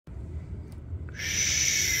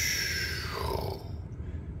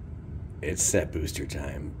It's set booster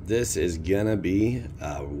time. This is gonna be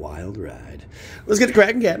a wild ride. Let's get the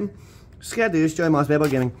cracking, Captain. Scott Deuce, Joy Moss, Babel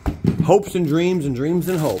Gaming. Hopes and dreams and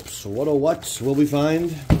hopes. What will we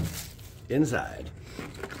find inside?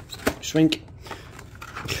 Shrink.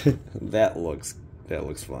 That looks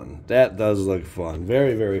fun. That does look fun.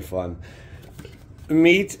 Very, very fun.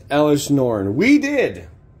 Meet Elish Norn. We did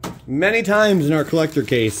many times in our collector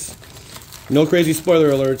case. No crazy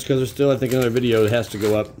spoiler alerts because there's still, I think, another video that has to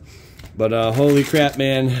go up. But holy crap,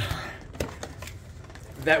 man.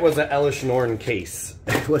 That was an Elish Norn case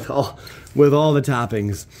with all the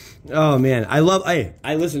toppings. Oh man, I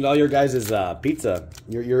listened to all your guys' pizza,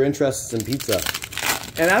 your interests in pizza.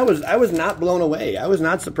 And I was not blown away. I was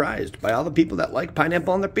not surprised by all the people that like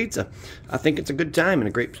pineapple on their pizza. I think it's a good time and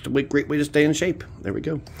a great way to stay in shape. There we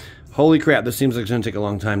go. Holy crap, this seems like it's going to take a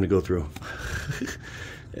long time to go through.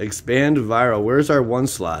 Expand viral. Where's our one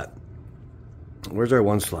slot? Where's our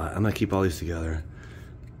one slot? I'm going to keep all these together.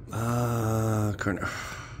 Okay,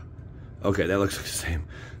 that looks like the same.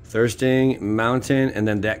 Thirsting, Mountain, and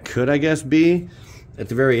then that could, I guess, be at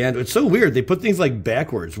the very end. It's so weird. They put things like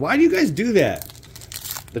backwards. Why do you guys do that?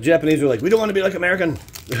 The Japanese are like, we don't want to be like American.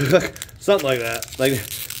 Something like that. Like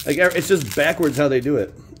it's just backwards how they do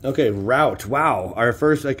it. Okay, Route. Wow. Our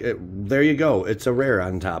first, there you go. It's a rare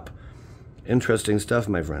on top. Interesting stuff,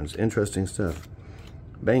 my friends. Interesting stuff.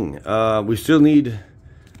 Bang. We still need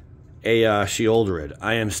a Sheoldred.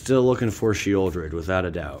 I am still looking for Sheoldred, without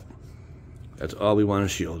a doubt. That's all we want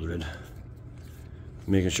is Sheoldred.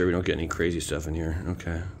 Making sure we don't get any crazy stuff in here.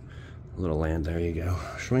 Okay. A little land. There you go.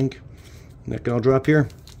 Shrink. That can all drop here.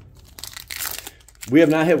 We have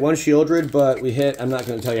not hit one Sheoldred, but we hit, I'm not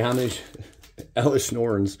going to tell you how many Elish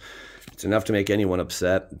Norns. It's enough to make anyone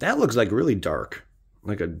upset. That looks like really dark.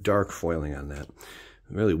 Like a dark foiling on that.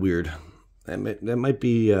 Really weird. That might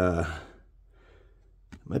be a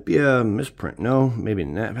misprint. No, maybe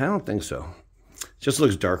not. I don't think so. It just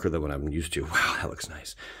looks darker than what I'm used to. Wow, that looks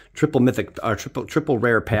nice. Triple mythic, triple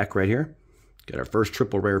rare pack right here. Got our first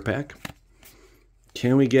triple rare pack.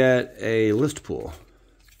 Can we get a list pool?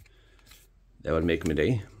 That would make my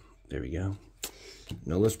day. There we go.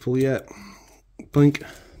 No list pool yet. Blink.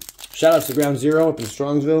 Shout outs to Ground Zero up in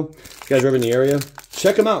Strongsville. If you guys are ever in the area,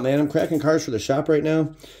 check them out, man. I'm cracking cards for the shop right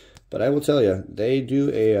now. But I will tell you, they do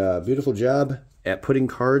a beautiful job at putting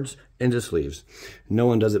cards into sleeves. No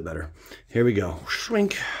one does it better. Here we go.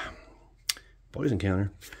 Shrink. Poison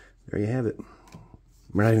counter. There you have it.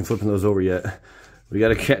 We're not even flipping those over yet. We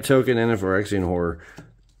got a cat token and a Phyrexia horror.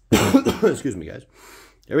 Excuse me, guys.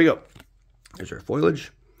 There we go. There's our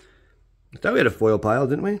foliage. I thought we had a foil pile,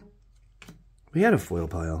 didn't we? We had a foil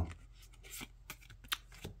pile.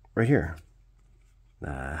 Right here.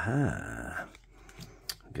 Aha.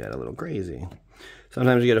 Got a little crazy.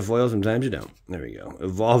 Sometimes you get a foil, sometimes you don't. There we go.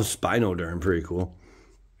 Evolved Spinoderm. Pretty cool.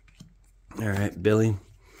 All right, Billy.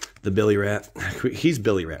 The Billy Rat. He's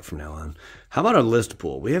Billy Rat from now on. How about our list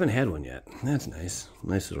pool? We haven't had one yet. That's nice.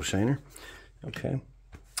 Nice little shiner. Okay.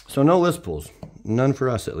 So no list pools. None for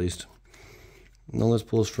us, at least. No list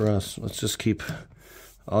pools for us. Let's just keep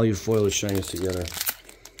all you foilage shinies together.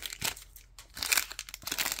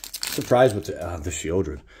 Surprised with the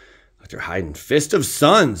Sheoldred. Like they're hiding. Fist of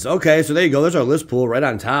Suns. Okay, so there you go. There's our list pool right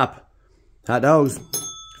on top. Hot dogs.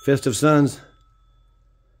 Fist of Suns.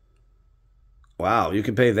 Wow, you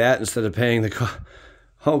can pay that instead of paying the...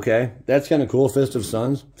 Okay, that's kind of cool. Fist of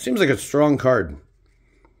Suns. Seems like a strong card.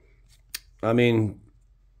 I mean,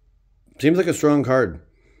 seems like a strong card.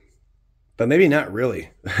 But maybe not really.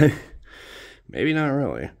 Maybe not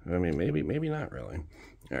really. I mean, maybe not really.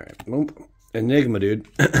 All right. Boom. Enigma, dude.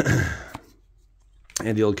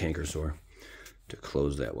 And the old Cankersaur to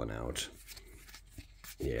close that one out.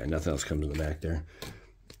 Yeah, nothing else comes in the back there.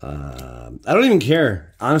 I don't even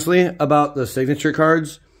care, honestly, about the signature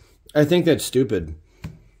cards. I think that's stupid.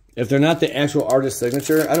 If they're not the actual artist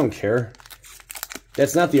signature, I don't care.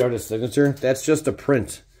 That's not the artist signature. That's just a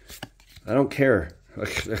print. I don't care.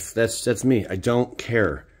 That's me. I don't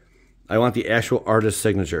care. I want the actual artist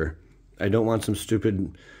signature. I don't want some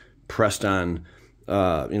stupid pressed on,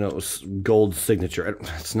 gold signature.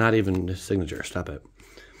 It's not even a signature. Stop it.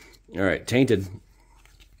 All right, Tainted.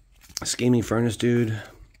 Scheming Furnace Dude.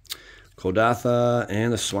 Kodatha,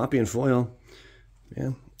 and the Swampian foil.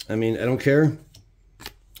 Yeah, I mean, I don't care.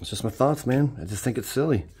 It's just my thoughts, man. I just think it's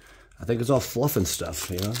silly. I think it's all fluff and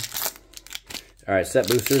stuff, you know? All right, set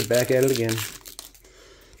boosters, back at it again.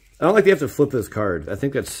 I don't like they have to flip this card. I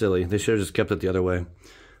think that's silly. They should have just kept it the other way.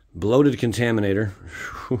 Bloated Contaminator.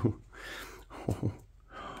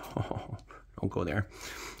 Don't go there.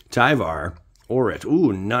 Tyvar. Orit.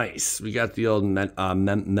 Ooh, nice. We got the old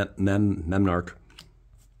Memnarch.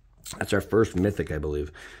 That's our first mythic, I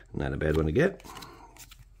believe. Not a bad one to get.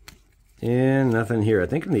 And nothing here. I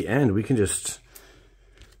think in the end, we can just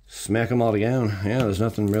smack them all down. Yeah, there's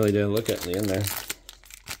nothing really to look at in the end there.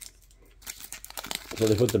 So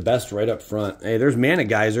they put the best right up front. Hey, there's Mana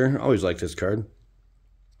Geyser. Always like this card.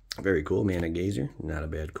 Very cool, Mana Geyser. Not a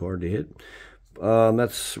bad card to hit.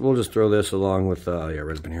 We'll just throw this along with yeah,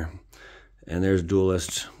 right up in here. And there's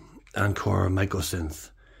Duelist, Encore, Mycosynth.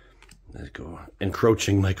 Let's go.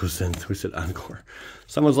 Encroaching Mycosynth. We said Encore.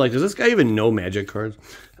 Someone's like, does this guy even know Magic cards?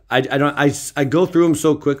 I go through them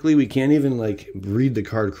so quickly we can't even like read the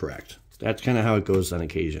card correct. That's kind of how it goes on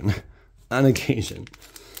occasion. On occasion.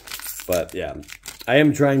 But yeah, I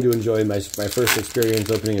am trying to enjoy my first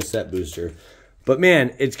experience opening a set booster. But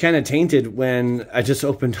man, it's kind of tainted when I just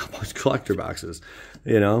opened up those collector boxes,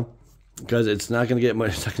 you know, because it's not going to get much.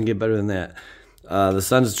 It's not going to get better than that. The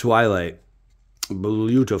Sun's Twilight,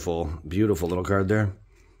 beautiful, beautiful little card there,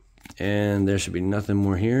 and there should be nothing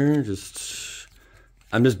more here.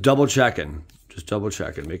 I'm just double checking,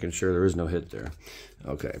 making sure there is no hit there.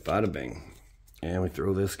 Okay, bada bing, and we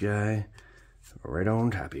throw this guy right on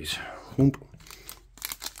toppies.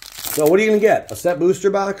 So what are you gonna get? A set booster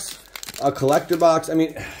box? A collector box? I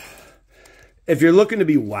mean, if you're looking to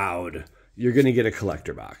be wowed, you're going to get a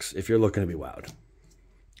collector box. If you're looking to be wowed.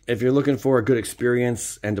 If you're looking for a good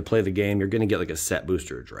experience and to play the game, you're going to get like a set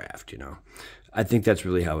booster or draft, you know. I think that's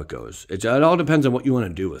really how it goes. It all depends on what you want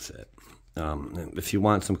to do with it. If you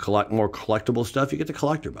want some more collectible stuff, you get the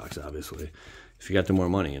collector box, obviously. If you got the more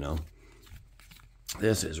money, you know.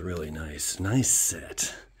 This is really nice. Nice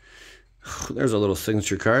set. There's a little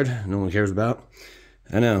signature card no one cares about.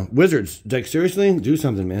 I know. Wizards, like, seriously? Do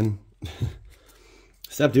something, man.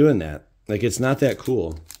 Stop doing that. Like, it's not that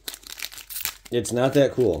cool. It's not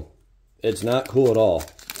that cool. It's not cool at all.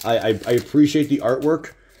 I appreciate the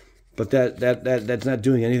artwork, but that's not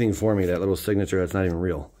doing anything for me, that little signature that's not even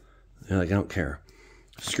real. You're like, I don't care.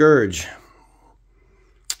 Scourge.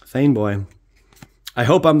 Thane Boy. I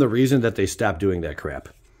hope I'm the reason that they stopped doing that crap.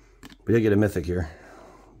 We did get a mythic here.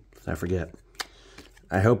 I forget.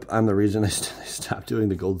 I hope I'm the reason they stopped doing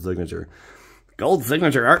the gold signature. Gold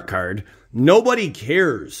signature art card? Nobody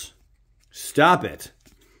cares. Stop it.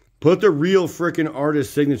 Put the real freaking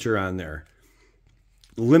artist signature on there.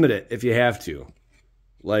 Limit it if you have to.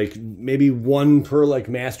 Like, maybe one per, like,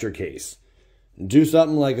 master case. Do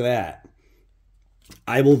something like that.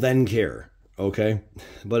 I will then care, okay?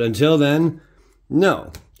 But until then,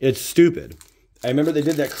 no. It's stupid. I remember they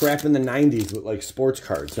did that crap in the 90s with, like, sports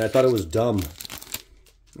cards, and I thought it was dumb.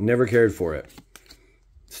 Never cared for it.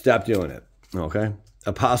 Stop doing it. Okay.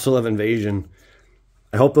 Apostle of Invasion.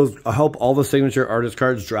 I hope all the signature artist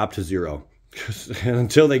cards drop to 0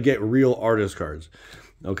 until they get real artist cards.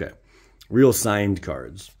 Okay. Real signed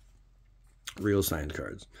cards. Real signed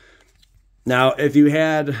cards. Now, if you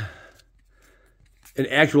had an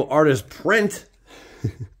actual artist print,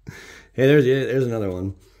 hey, there's another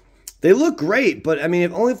one. They look great, but I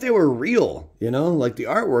mean, only if they were real, you know, like the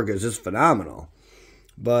artwork is just phenomenal.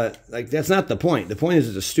 But like that's not the point. The point is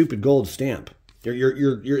it's a stupid gold stamp.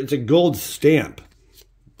 It's a gold stamp.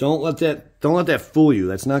 Don't let that fool you.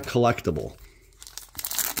 That's not collectible.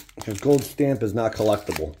 Because gold stamp is not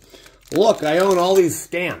collectible. Look, I own all these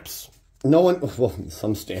stamps. No one, well,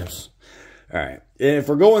 some stamps. All right, if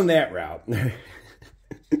we're going that route,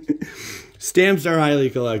 stamps are highly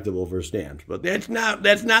collectible for stamps, but that's not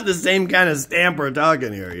the same kind of stamp we're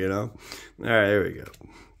talking here, you know. All right, there we go.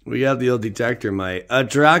 We got the old detector mite.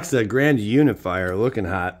 Atraxa Grand Unifier, looking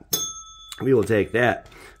hot. We will take that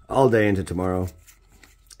all day into tomorrow.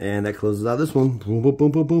 And that closes out this one. Boom, boom,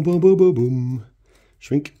 boom, boom, boom, boom, boom, boom, boom.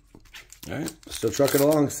 Shrink. All right, still trucking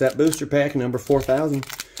along. Set booster pack number 4,000.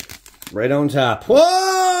 Right on top. Whoa!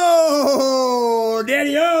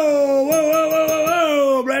 Daddy, oh! Whoa, whoa, whoa, whoa,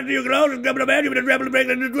 whoa! Brand new clothes, grabbing a bag, you've been dropping the break,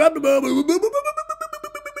 and drop the ball.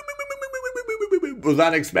 Was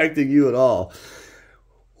not expecting you at all.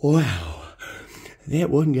 Wow, that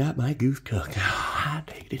one got my goose cooked. Oh, I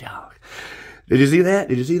take it off. Did you see that?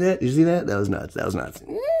 Did you see that? Did you see that? That was nuts. That was nuts.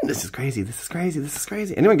 This is crazy. This is crazy. This is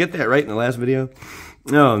crazy. Anyone get that right in the last video?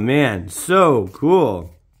 Oh, man. So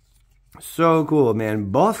cool. So cool, man.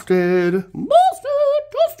 Busted. Busted.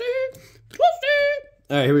 Toasted. Toasted.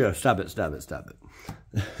 All right, here we go. Stop it. Stop it. Stop it.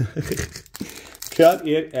 Cut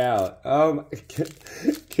it out. Cut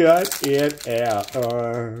it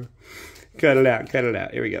out. Cut it out. Cut it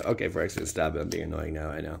out. Here we go. Okay, Phyrexia, stop it. I'm being annoying now.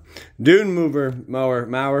 I know. Dune mover.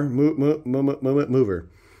 Mover.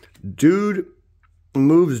 Dude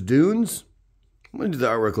moves dunes? What does the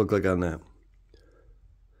artwork look like on that?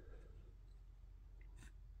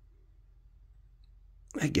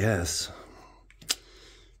 I guess.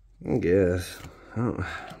 I guess.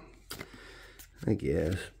 I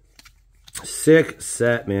guess. Sick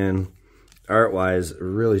set, man. Art-wise,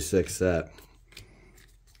 really sick set.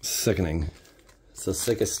 Sickening. It's the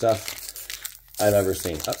sickest stuff I've ever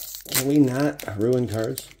seen. Can we not ruin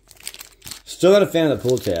cards? Still not a fan of the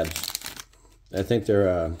pull tabs. I think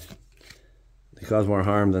they cause more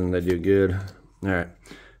harm than they do good. All right.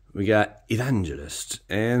 We got Evangelist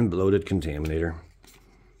and Bloated Contaminator.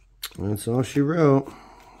 That's all she wrote.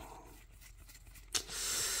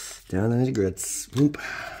 Down in the grits. Oop.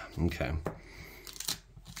 Okay.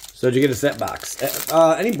 So did you get a set box?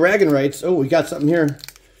 Any bragging rights? Oh, we got something here.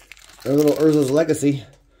 A little Urza's Legacy.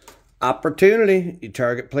 Opportunity. Your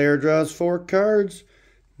target player draws 4 cards.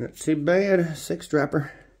 Not too bad. 6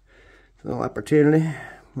 dropper. A little opportunity.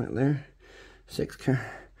 Right there. 6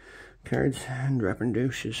 cards. And dropping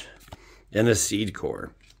douches. And a Seed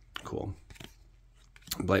Core. Cool.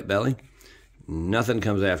 Blight Belly. Nothing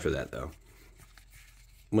comes after that, though.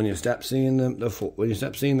 When you stop seeing when you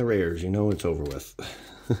stop seeing the rares, you know it's over with.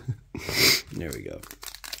 There we go.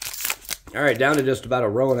 All right, down to just about a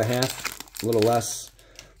row and a half, a little less,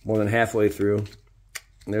 more than halfway through.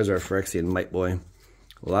 And there's our Phyrexia Might Boy.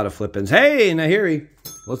 A lot of flip-ins. Hey, Nahiri!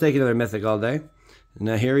 We'll take another Mythic all day.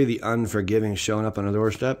 Nahiri, the Unforgiving, showing up on our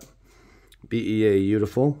doorstep. BEA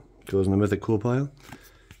Beautiful. Goes in the Mythic Cool pile.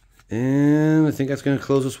 And I think that's going to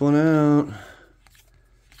close this one out.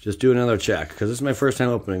 Just do another check, because this is my first time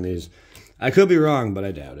opening these. I could be wrong, but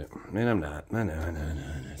I doubt it. Man, I'm not. I know.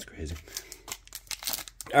 That's crazy.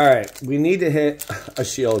 All right, we need to hit a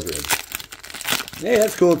Shieldred. Hey,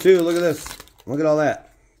 that's cool, too. Look at this. Look at all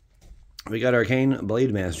that. We got Arcane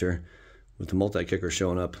Blade Master with the multi-kicker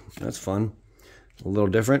showing up. That's fun. A little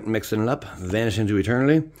different, mixing it up. Vanish into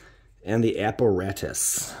Eternity. And the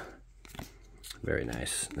Apparatus. Very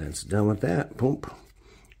nice. That's done with that. Boom.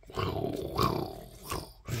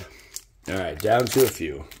 All right, down to a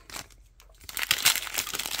few.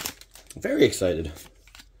 Very excited.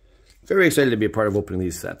 Very excited to be a part of opening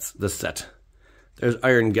these sets. This set. There's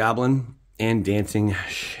Iron Goblin and Dancing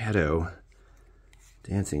Shadow.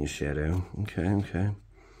 Dancing Shadow. Okay.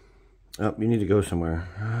 Oh, you need to go somewhere.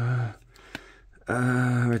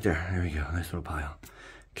 Right there. There we go. Nice little pile.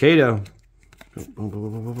 Kato.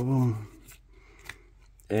 Boom.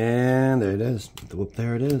 And there it is.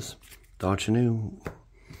 There it is. Thought you knew.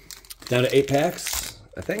 Down to 8 packs.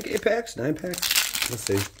 I think 8 packs, 9 packs. Let's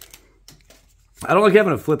see. I don't like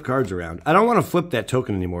having to flip cards around. I don't want to flip that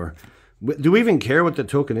token anymore. Do we even care what the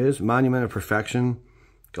token is? Monument of Perfection.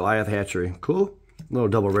 Goliath Hatchery. Cool. Little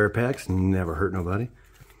double rare packs. Never hurt nobody.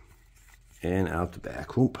 And out the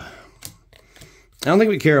back. Whoop. I don't think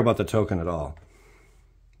we care about the token at all.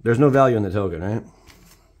 There's no value in the token, right?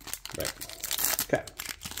 Right. Okay.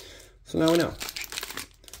 So now we know.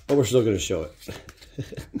 But we're still going to show it.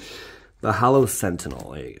 The Hollow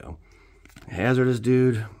Sentinel. There you go. Hazardous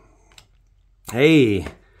dude. Hey.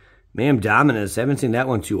 Ma'am Dominus. Haven't seen that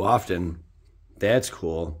one too often. That's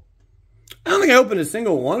cool. I don't think I opened a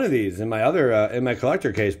single one of these in my other, in my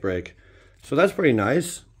collector case break. So that's pretty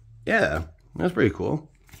nice. Yeah. That's pretty cool.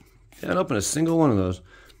 Yeah, I didn't open a single one of those.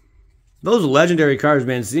 Those legendary cards,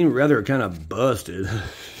 man, seem rather kind of busted.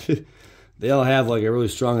 They all have like a really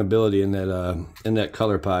strong ability in that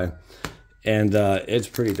color pie. And it's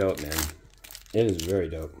pretty dope, man. It is very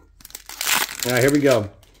dope. All right, here we go.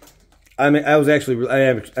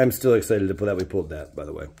 I'm still excited to pull that. We pulled that, by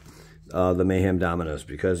the way. The Mayhem Dominos,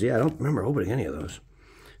 because, yeah, I don't remember opening any of those.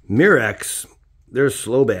 Mirex, they're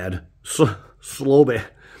slow bad. Slow bad.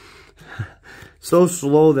 So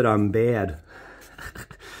slow that I'm bad.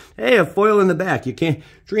 Hey, a foil in the back. You can't.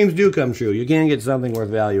 Dreams do come true. You can get something worth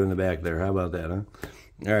value in the back there. How about that, huh?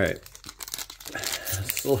 All right.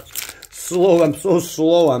 Slow. I'm so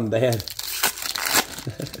slow. I'm bad.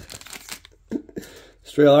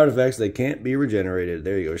 Strail artifacts. They can't be regenerated.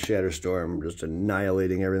 There you go. Shatterstorm. Just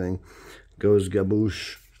annihilating everything. Goes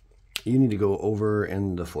Gaboosh. You need to go over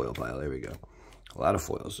in the foil pile. There we go. A lot of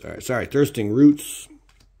foils. All right. Sorry. Thirsting Roots.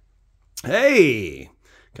 Hey.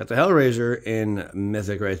 Got the Hellraiser in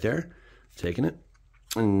Mythic right there. Taking it.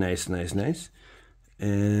 Nice.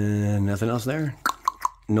 And nothing else there.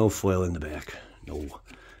 No foil in the back.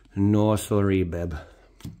 No sorry, Beb.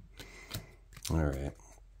 All right.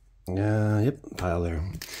 Yep, pile there.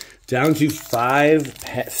 Down to 6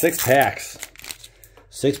 packs.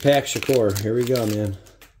 6-pack Shakur. Here we go, man.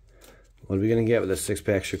 What are we going to get with a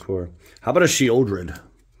 6-pack Shakur? How about a Shieldred?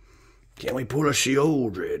 Can we pull a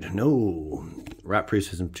Shieldred? No. Rot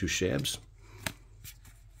Priest isn't 2 shabs.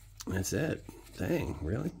 That's it. Dang,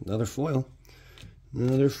 really? Another foil.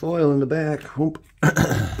 Another foil in the back. Whoop.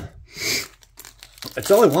 That's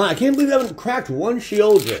all I want. I can't believe I haven't cracked one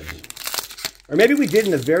Shieldred. Or maybe we did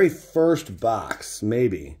in the very first box.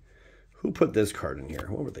 Maybe. Who put this card in here?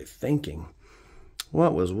 What were they thinking?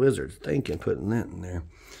 What was Wizards thinking putting that in there?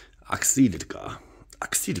 Oxidika.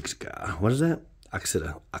 Oxidika. What is that?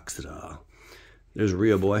 Oxida. There's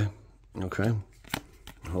Rio Boy. Okay.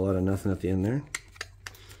 A whole lot of nothing at the end there.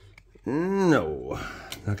 No.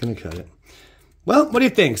 Not going to cut it. Well, what do you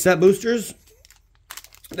think? Set boosters?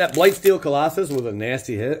 That Blightsteel Colossus was a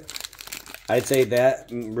nasty hit. I'd say that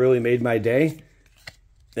really made my day.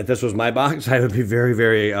 If this was my box, I would be very,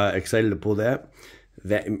 very excited to pull that.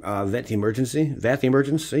 Vat Emergence. It's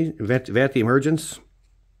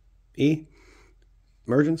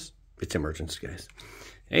Emergence, guys.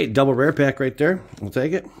 Hey, double rare pack right there. We'll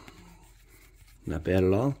take it. Not bad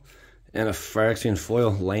at all. And a Phyrexian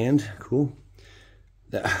foil land. Cool.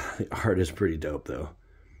 The art is pretty dope, though.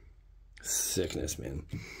 Sickness, man.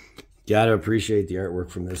 Gotta appreciate the artwork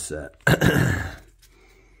from this set.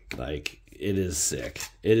 Like, it is sick.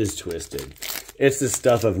 It is twisted. It's the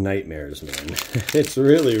stuff of nightmares, man. It's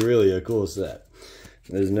really, really a cool set.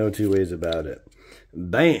 There's no two ways about it.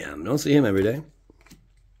 Bam! Don't see him every day.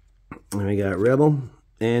 And we got Rebel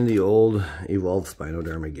and the old Evolved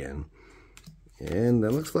Spinoderm again. And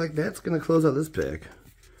that looks like that's going to close out this pack.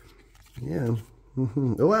 Yeah.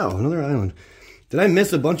 Oh, wow. Another island. Did I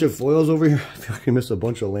miss a bunch of foils over here? I feel like I missed a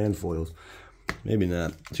bunch of land foils. Maybe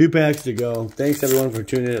not. 2 packs to go. Thanks, everyone, for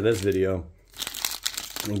tuning in to this video.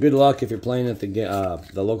 And good luck if you're playing at the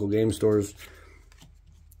local game stores.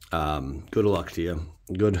 Good luck to you.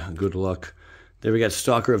 Good luck. There we got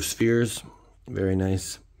Stalker of Spheres. Very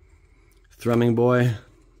nice. Thrumming Boy.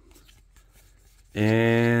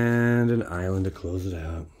 And an island to close it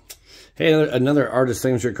out. Hey, another artist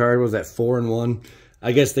signature card. Was that 4-in-1?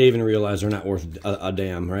 I guess they even realize they're not worth a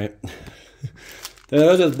damn, right?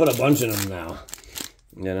 They'll just put a bunch in them now.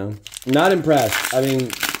 You know? Not impressed. I mean,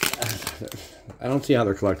 I don't see how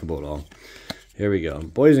they're collectible at all. Here we go.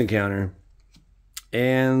 Boys Encounter.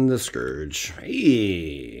 And the Scourge.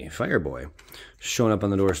 Hey, Fireboy. Showing up on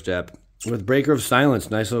the doorstep. With Breaker of Silence.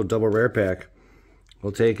 Nice little double rare pack.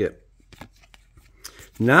 We'll take it.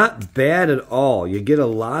 Not bad at all. You get a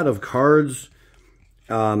lot of cards.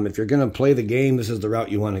 If you're going to play the game, this is the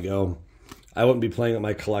route you want to go. I wouldn't be playing with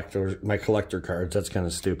my collector cards. That's kind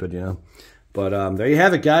of stupid, you know. But there you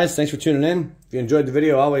have it, guys. Thanks for tuning in. If you enjoyed the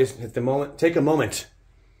video, always take a moment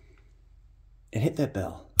and hit that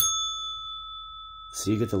bell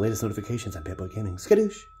so you get the latest notifications on Bad Boy Gaming.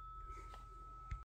 Skadoosh.